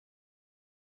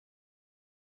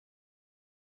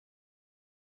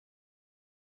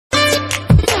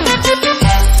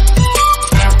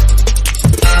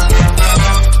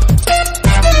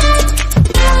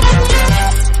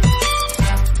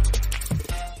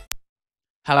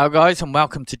Hello guys and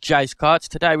welcome to Jayzcards.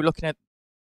 Today we're looking at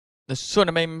the Sun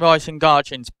and Moon Rising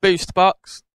Guardians booster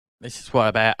box. This is what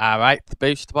about our 8th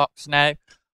booster box now.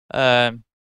 Had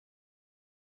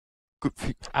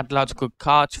loads of good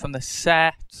cards from the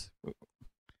set.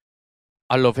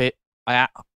 I love it. I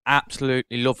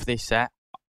absolutely love this set.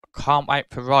 Can't wait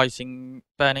for Rising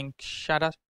Burning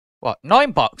Shadows. What,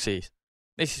 9 boxes?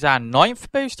 This is our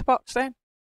 9th booster box then?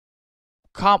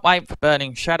 Can't wait for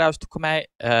Burning Shadows to come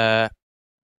out.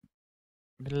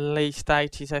 Release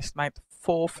date is estimated the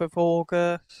 4th of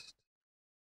August.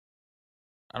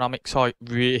 And I'm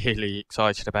really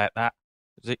excited about that.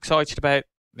 I was excited about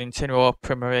the Incineroar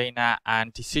Primarina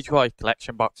and Decidueye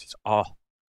collection boxes. Oh,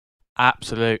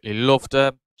 absolutely loved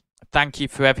them. Thank you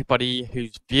for everybody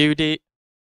who's viewed it.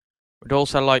 We'd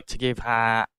also like to give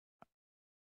our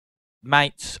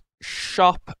mates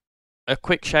shop a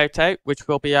quick shout out, which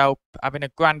will be having a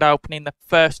grand opening the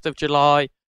 1st of July.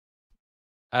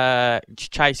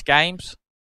 Chase Games.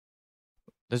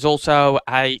 There's also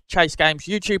a Chase Games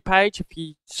YouTube page. If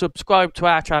you subscribe to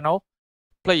our channel,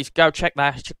 please go check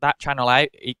that channel out.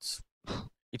 It's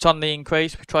on the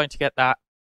increase. We're trying to get that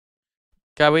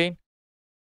going.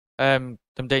 Them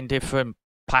doing different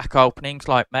pack openings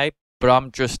like me, but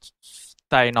I'm just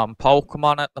staying on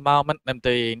Pokemon at the moment. Them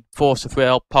doing Force of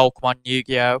Will, Pokemon,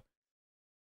 Yu-Gi-Oh.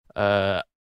 I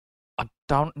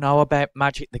don't know about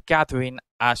Magic the Gathering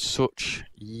as such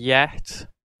yet.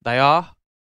 They are.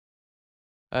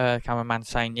 Cameraman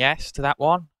saying yes to that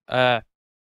one.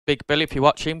 Big Bill, if you're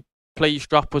watching, please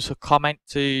drop us a comment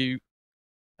to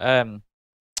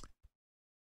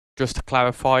just to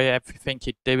clarify everything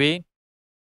you're doing.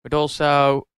 We'd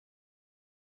also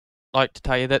like to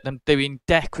tell you that I'm doing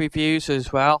deck reviews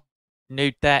as well.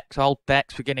 New decks, old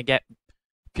decks. We're going to get a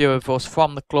few of us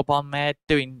from the club on there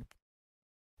doing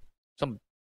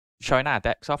showing our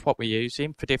decks off, what we're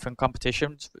using for different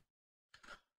competitions.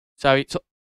 So it's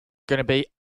going to be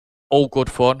all good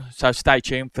fun. So stay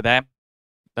tuned for them.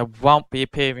 They won't be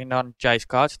appearing on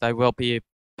Jayzcards. They will be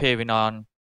appearing on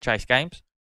Chase Games.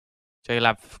 So you'll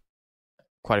have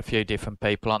quite a few different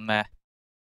people on there.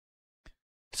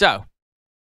 So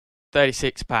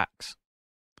 36 packs.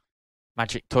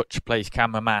 Magic touch, please,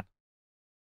 cameraman.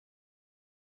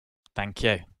 Thank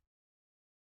you.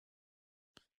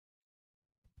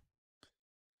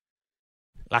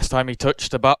 Last time he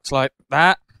touched a box like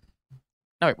that.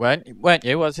 No, it weren't. It weren't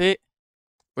you, was it?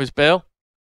 It was Bill.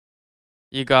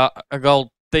 You got a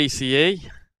gold DCE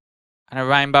and a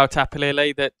rainbow Tapu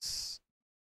Lily that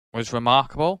was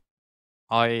remarkable.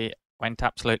 I went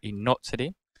absolutely nuts at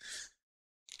him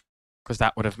because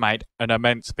that would have made an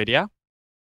immense video.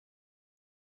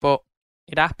 But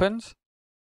it happens,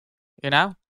 you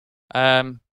know.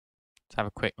 Let's have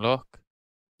a quick look.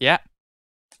 Yeah.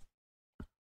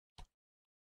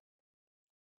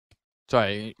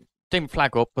 Sorry, didn't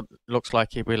flag up, but looks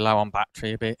like he was low on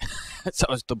battery a bit. So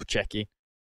I was double checking.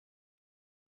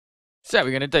 So we're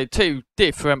going to do 2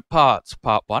 different parts.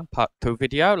 Part 1, part 2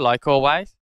 video, like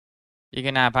always. You're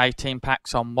going to have 18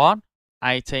 packs on one,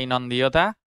 18 on the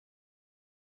other.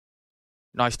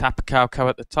 Nice Tapu Koko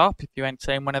at the top. If you ain't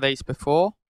seen one of these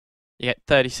before, you get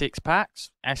 36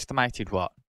 packs. Estimated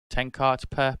what? 10 cards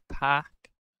per pack?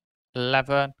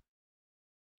 11.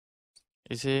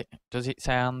 Is it? Does it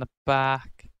say on the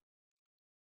back?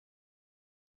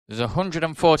 There's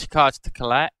 140 cards to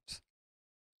collect.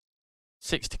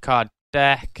 60 card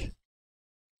deck.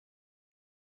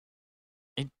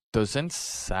 It doesn't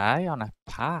say on a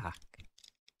pack.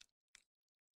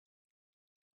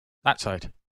 That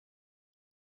side.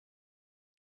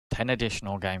 10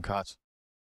 additional game cards.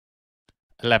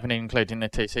 11 including the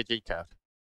TCG card.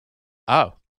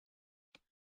 Oh.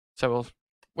 So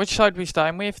which side are we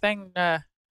starting with then?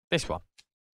 This one.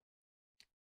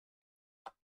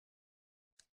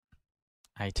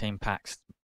 18 packs.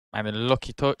 Maybe a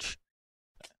lucky touch.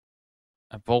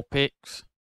 A Vulpix.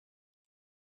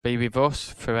 Be with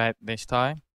us throughout this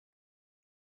time.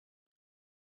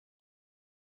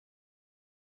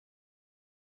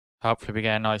 Hopefully we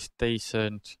get a nice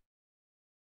decent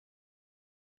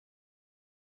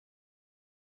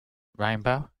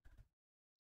rainbow.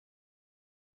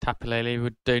 Tapu Lily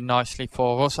would do nicely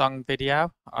for us on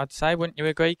video, I'd say. Wouldn't you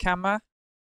agree, camera?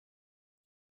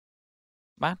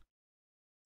 Man?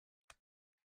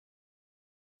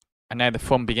 And now the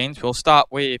fun begins. We'll start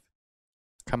with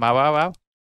Kamaro.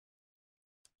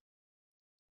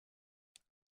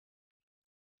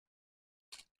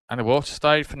 And the water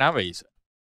started for no reason.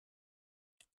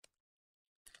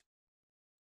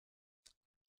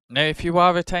 Now, if you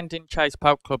are attending Chase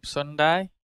Poke Club Sunday,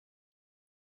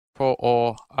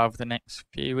 or over the next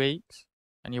few weeks,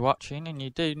 and you're watching and you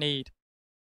do need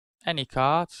any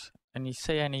cards and you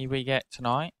see any we get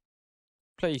tonight,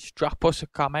 please drop us a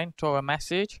comment or a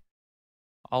message.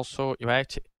 I'll sort you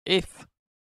out. If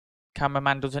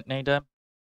cameraman doesn't need them,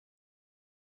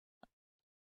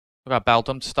 we've got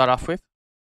Beldum to start off with.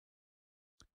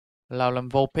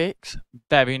 Lowland Vulpix,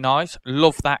 very nice.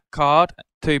 Love that card.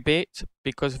 2-bit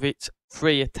because of its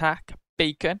free attack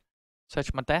beacon.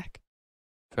 Search my deck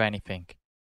for anything.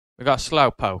 We've got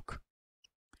Slowpoke.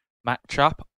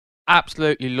 Matchup.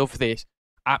 Absolutely love this.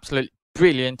 Absolutely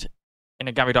brilliant in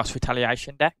a Gyarados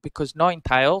Retaliation deck because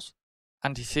Ninetales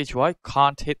and Decidueye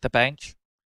can't hit the bench,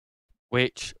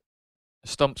 which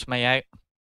stumps me out.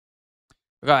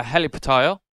 We've got a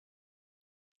Helipotile.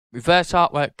 Reverse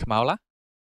Artwork Kamola.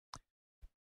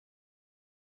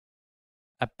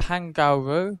 A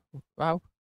Pangaroo. Wow.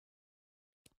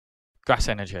 Grass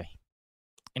Energy.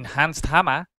 Enhanced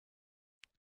Hammer.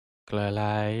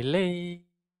 Glalie.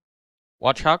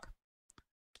 Watchog.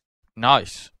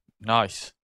 Nice.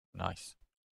 Nice. Nice.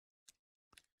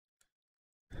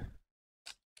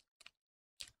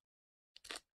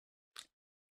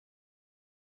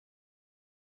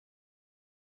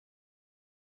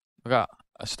 We got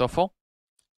a Stuffle.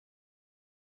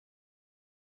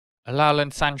 A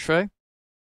Lowland Sandshrew.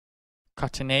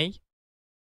 Cottonee.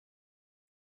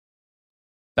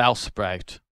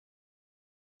 Bellsprout.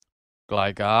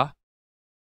 Gligar.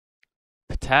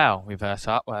 Patel, reverse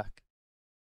artwork.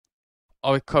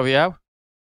 Oikorio.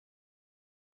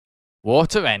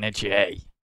 Water Energy.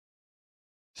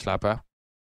 Slowbro.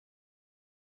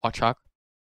 Watchog.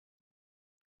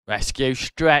 Rescue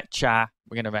Stretcher.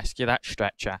 We're going to rescue that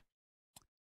Stretcher.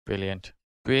 Brilliant.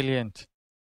 Brilliant.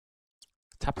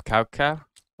 Tapu Koko.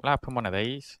 We'll open one of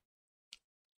these.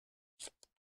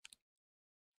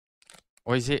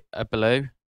 Or is it a blue?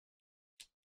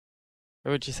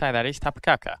 Who would you say that is? Tapu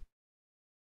Koko?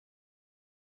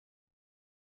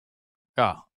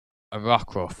 Oh, a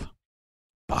Rockruff.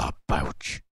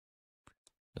 Barbouch.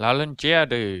 Lowland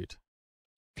Geodude.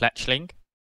 Fletchling.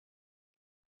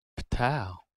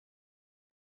 Patel.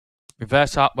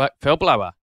 Reverse artwork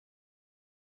Fillblower.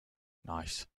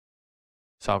 Nice.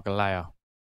 Solgaleo.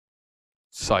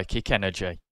 Psychic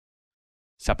Energy.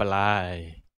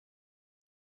 Sableye.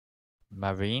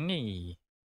 Marini.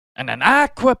 And an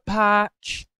Aqua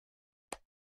Patch.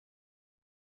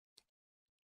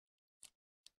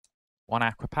 One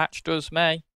Aqua Patch does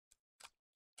me.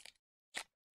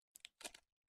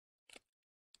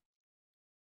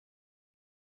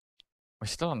 We're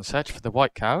still on the search for the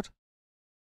white card.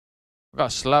 We've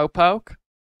got a Slowpoke.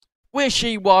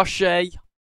 Wishy-washy.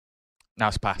 Now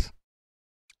it's pass.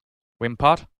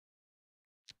 Wimpod.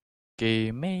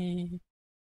 Gimme.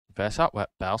 Reverse artwork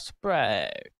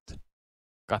Bellsprout.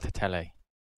 Gothitelle.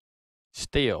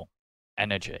 Steel.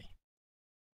 Energy.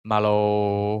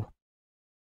 Mallow.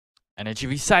 Energy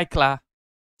Recycler.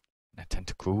 And a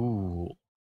Tentacool.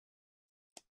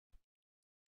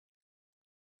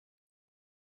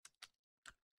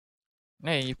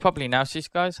 Now, you've probably noticed this,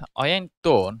 guys. I ain't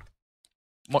done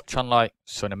much on like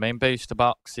Sun and Moon booster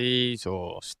boxes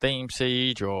or Steam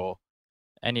Siege or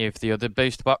any of the other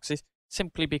booster boxes.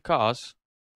 Simply because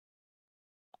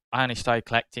I only started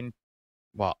collecting,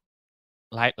 what,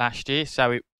 late last year.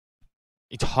 So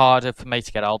it's harder for me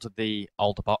to get hold of the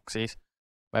older boxes.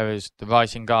 Whereas the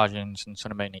Rising Guardians and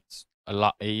Sun and Moon, it's a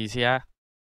lot easier.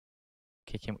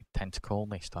 Kicking with Tentacool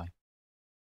this time.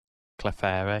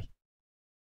 Clefairy.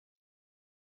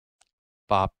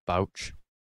 Barbouch.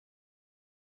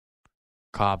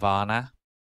 Carvana.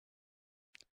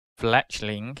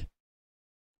 Fletchling.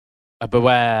 A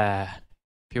Beware.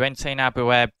 If you ain't seen our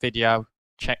Beware video,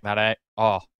 check that out.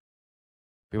 Oh,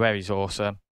 Beware is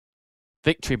awesome.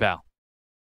 Victory Bell.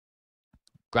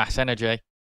 Grass Energy.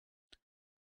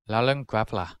 Lowland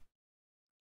Graveler.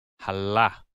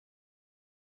 Hala.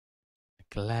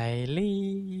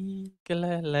 Glalie.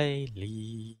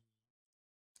 Glalie.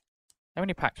 How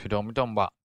many packs we done? We've done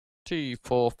what? 2,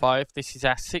 4, 5. This is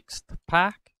our 6th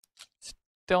pack.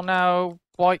 Still no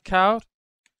white card.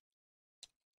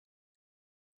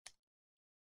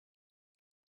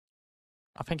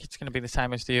 I think it's going to be the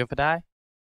same as the other day.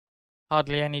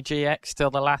 Hardly any GX till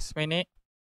the last minute.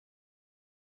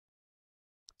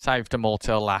 Saved them all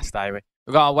till last day.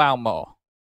 We've got a Wellmore.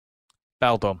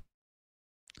 Beldum.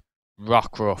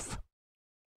 Rockruff.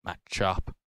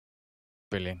 Matchup.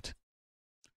 Brilliant.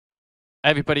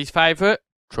 Everybody's favourite,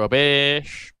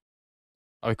 Trubbish.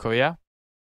 Oikorio.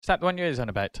 Is that the one you're on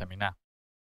about, Timmy, now?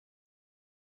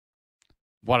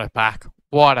 What a pack.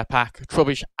 What a pack.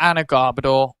 Trubbish and a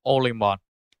Garbodor all in one.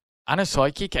 And a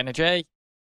Psychic Energy.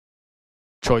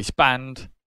 Choice Band.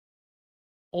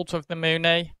 Ult of the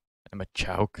Mooney. And a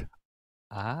Machoke.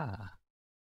 Ah.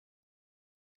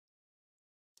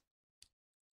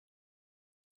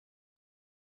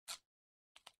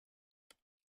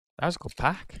 That was a good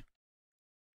pack.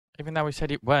 Even though we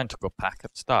said it weren't a good pack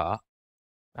at the start,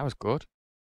 that was good.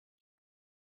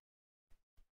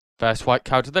 First white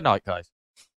card of the night, guys.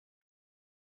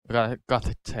 We got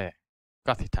Gothita.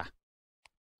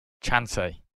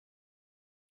 Chansey.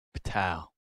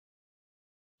 Patel.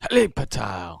 Haley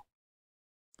Patel.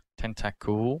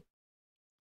 Tentacool.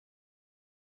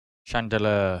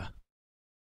 Chandelier.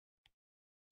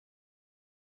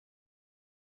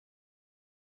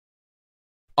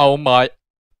 Oh my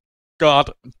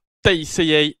god.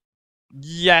 DCE.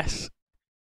 Yes.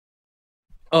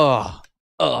 Oh.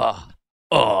 Oh.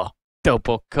 Oh.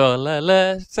 Double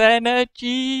colorless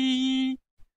energy.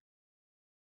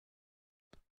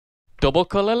 Double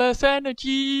colorless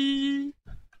energy.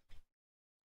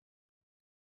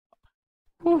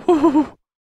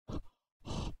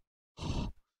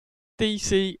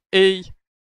 DCE.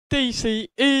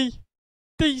 DCE.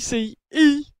 DCE.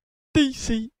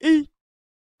 DCE.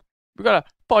 We've got a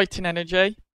Biting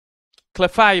Energy,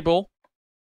 Clefable,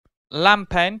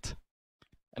 Lampent,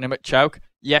 and a Machoke.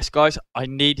 Yes, guys, I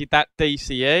needed that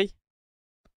DCE.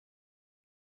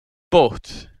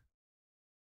 But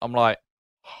I'm like,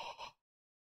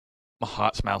 my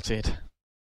heart's melted.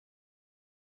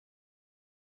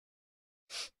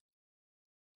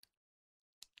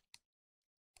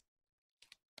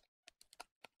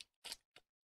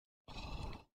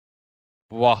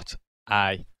 What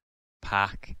a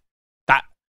pack.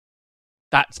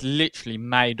 That's literally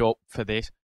made up for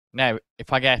this. Now,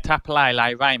 if I get a Tapu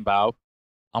Lele Rainbow,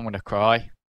 I'm going to cry.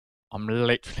 I'm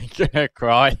literally going to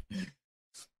cry.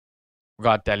 We've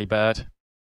got Delibird,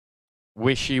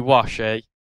 Wishy Washy,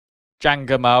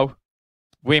 Jangamo,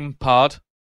 Wimpod,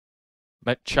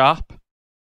 Machop,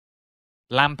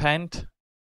 Lampent,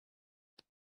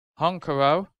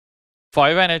 Honkaro,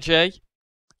 Fire Energy,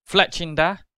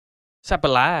 Fletchinder,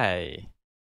 Sableye,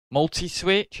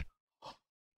 Multi-Switch.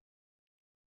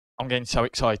 I'm getting so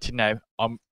excited now.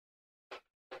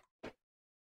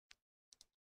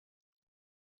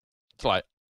 It's like,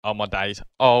 oh my days.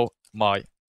 Oh my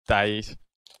days.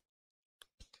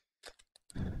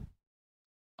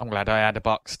 I'm glad I had a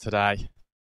box today.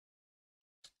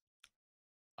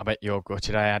 I bet you're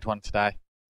gutted I had one today.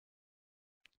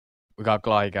 We got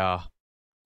Gligar,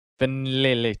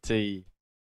 Vanillity,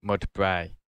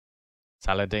 Mudbray,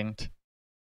 Saladint,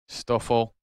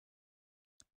 Stuffle,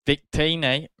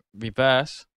 Victini,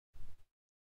 Reverse,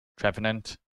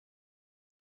 Trevenant,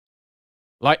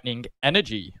 Lightning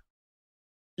Energy,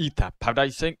 Ether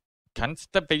Paradising,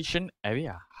 Conservation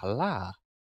Area, Hala.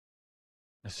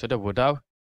 Nasuda Woodo,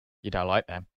 you don't like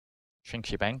them. Shrinks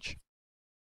your bench.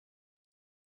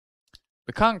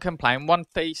 We can't complain. 1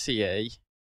 DCE,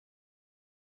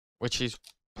 which is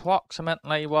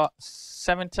approximately what,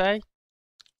 70?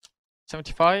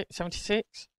 75?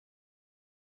 76?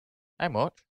 How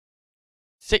much?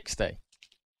 60.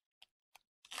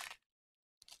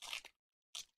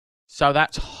 So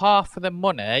that's half of the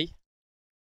money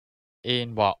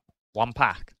in what? One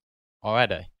pack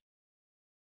already.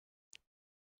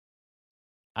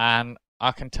 And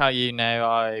I can tell you now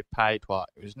I paid what?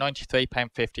 It was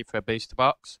 £93.50 for a booster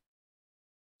box.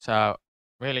 So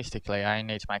realistically I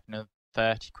need to make another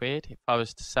 30 quid if I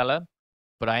was to sell them.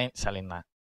 But I ain't selling that.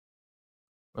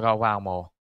 We got wow more.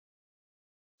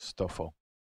 Stuffle.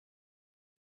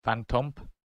 Phantom.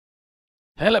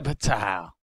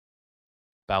 Helipatal.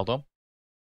 Beldum.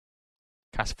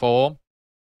 Castform.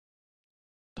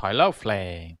 Tylo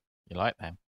Flame. You like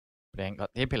them. But they ain't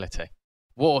got the ability.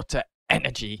 Water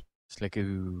Energy.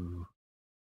 Sligoo.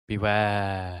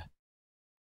 Beware.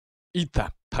 Ether.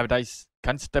 Paradise.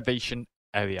 Conservation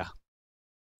Area.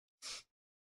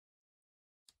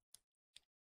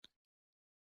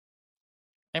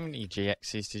 How many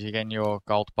GXs did you get in your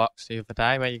gold box the other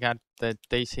day where you got the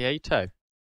DCE too?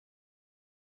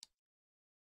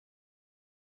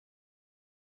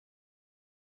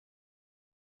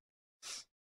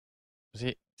 Was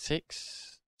it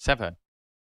 6? 7?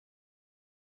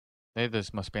 The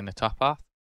others must be in the top half.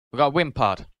 We've got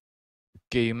Wimpod,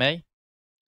 Goomy,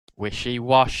 Wishy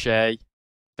Washy,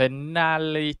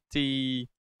 Finality,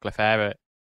 Clefairy,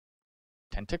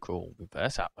 Tentacruel,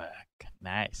 Reverse Artwork,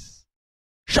 nice.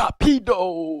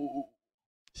 Sharpedo,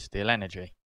 Steel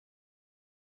Energy,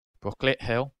 Brooklet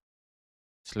Hill,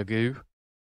 Slugoo,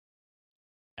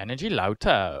 Energy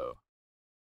Loto.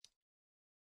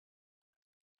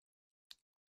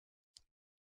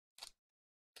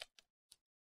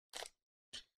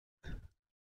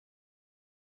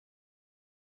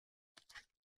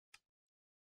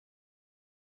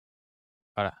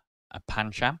 Got a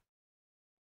Pancham,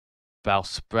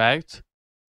 Bellsprout,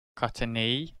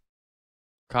 Cottony,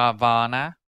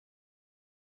 Carvana,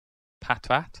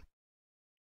 Patrat,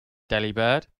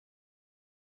 Delibird,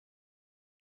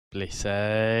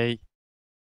 Blissey,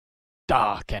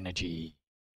 Dark Energy,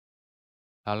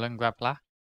 Alan Grappler,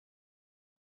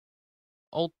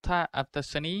 Alta of the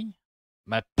Sunny,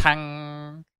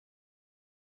 Matang.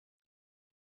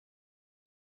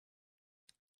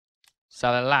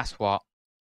 So the last what?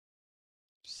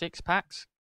 6 packs?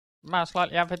 Most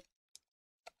likely have a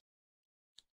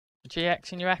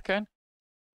GX in, you reckon?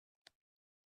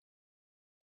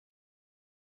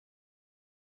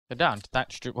 They don't.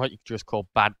 That's what you just call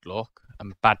bad luck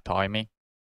and bad timing.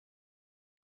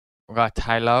 We got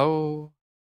Halo,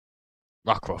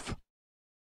 Rockruff,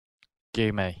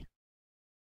 Goomy,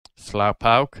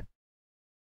 Slowpoke,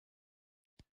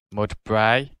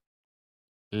 Mudbray,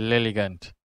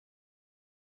 Lilligant,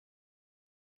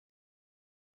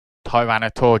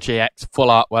 Tyranitar GX full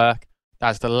artwork.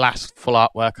 That's the last full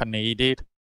artwork I needed.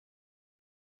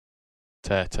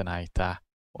 Turtonator.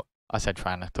 I said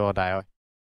Tyranitar, did I?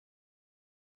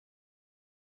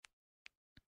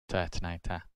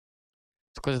 Turtonator.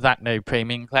 It's because of that new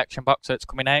premium collection box that's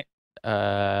coming out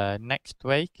next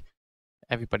week.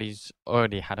 Everybody's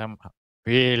already had them.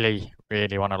 Really,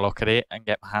 really want to look at it and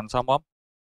get my hands on one.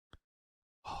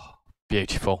 Oh,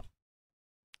 beautiful.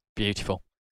 Beautiful.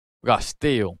 We got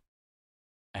Steel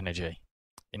Energy.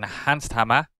 Enhanced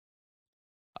Hammer.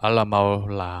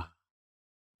 Alamola.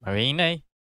 Marini.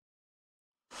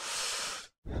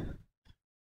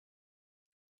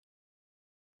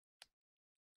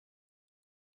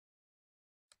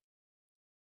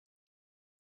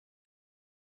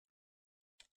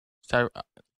 So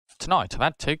tonight I've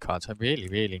had 2 cards I really,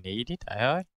 really needed,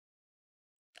 eh?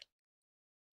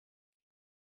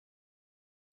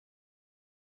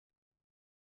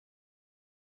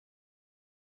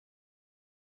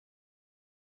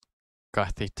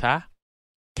 Gothita,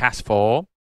 Castform,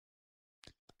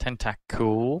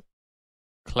 Tentacool,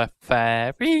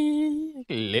 Clefairy,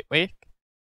 Litwick,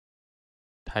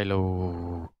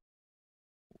 Taylor,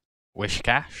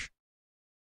 Wishcash,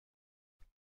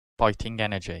 Fighting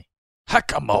Energy,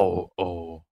 Hakamo,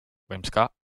 oh, Whimscott,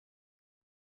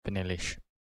 Vanillish.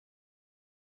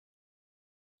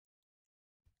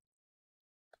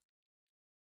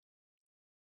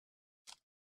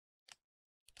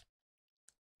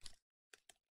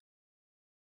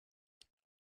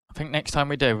 I think next time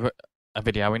we do a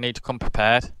video, we need to come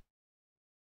prepared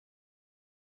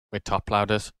with top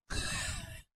loaders.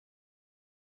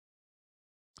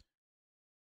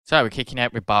 So we're kicking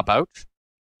out with Barboach,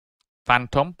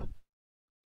 Phantom,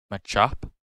 Machop,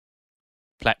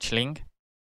 Fletchling,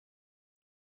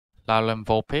 Lowland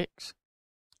Vulpix,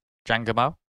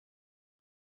 Jangamo,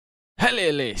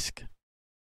 Heliolisk,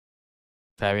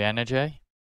 Fairy Energy,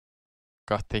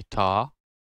 Gothita,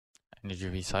 Energy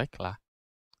Recycler,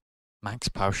 Max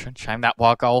Potion. Shame that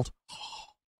Wild Gold.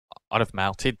 I'd have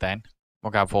melted then.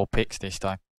 We'll go Vulpix this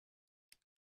time.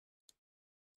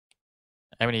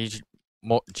 How many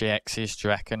more GXs do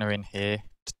you reckon are in here?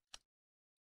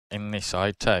 In this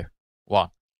side too? 1.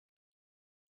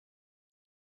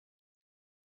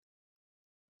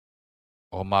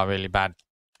 Or my really bad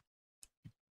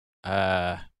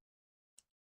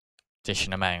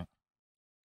addition amount.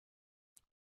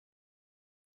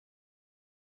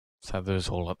 So there's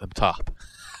all at the top.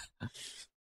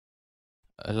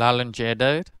 Lalan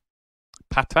Geodude,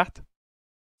 Patrat,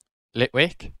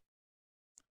 Litwick,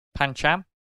 Pancham,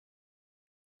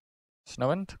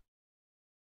 Snowant,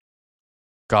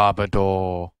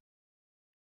 Garbodor,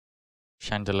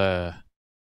 Chandelier,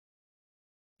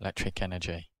 Electric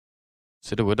Energy,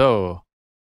 Sudowoodo,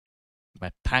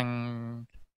 Metang,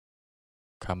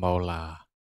 Kamola.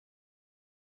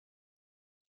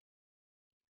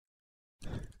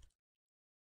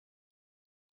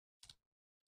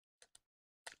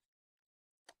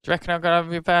 Do you reckon I've got a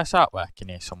reverse artwork in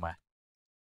here somewhere?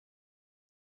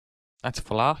 That's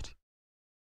full art.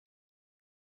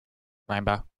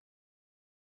 Rainbow.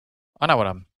 I know what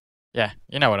I'm... Yeah,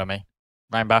 you know what I mean.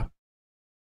 Rainbow.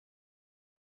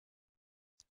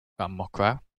 Got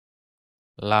Mukro.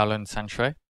 Lowland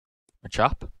Sentry.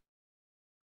 Machop.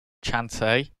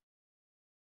 Chansey.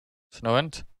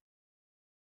 Snorunt.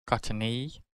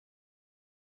 Cottony.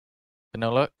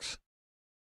 Vanillux.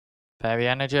 Fairy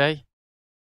Energy.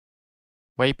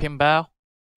 Weeping Bell.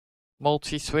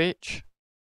 Multi-Switch.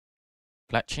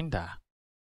 Fletchinder.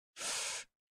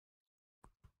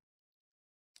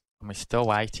 And we're still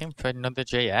waiting for another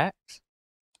GX.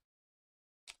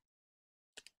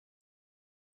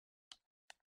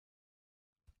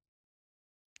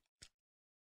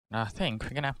 Now I think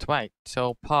we're going to have to wait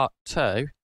till part 2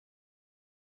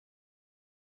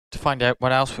 to find out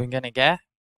what else we're going to get.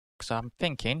 Because I'm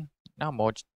thinking, no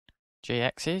more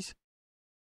GXs.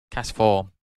 Cast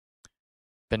form.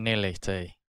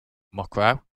 Vanillity.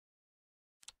 Mukro.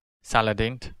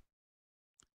 Saladin.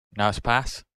 Nose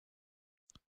pass.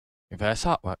 Reverse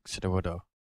artwork to the Woodo.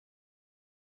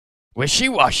 Wishy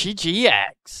Washy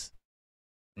GX.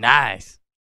 Nice.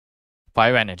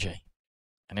 Fire Energy.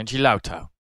 Energy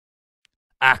Loto.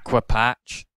 Aqua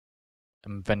Patch.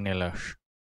 And Vanillush.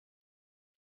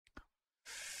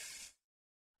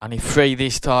 Only 3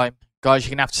 this time. Guys,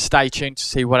 you're going to have to stay tuned to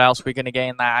see what else we're going to get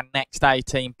in our next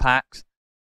 18 packs.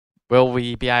 Will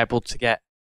we be able to get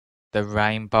the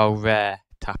Rainbow Rare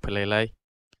Tapu Lily?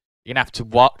 You're going to have to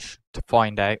watch to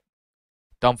find out.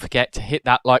 Don't forget to hit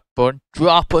that like button,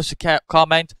 drop us a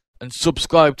comment, and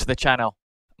subscribe to the channel.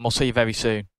 And we'll see you very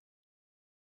soon.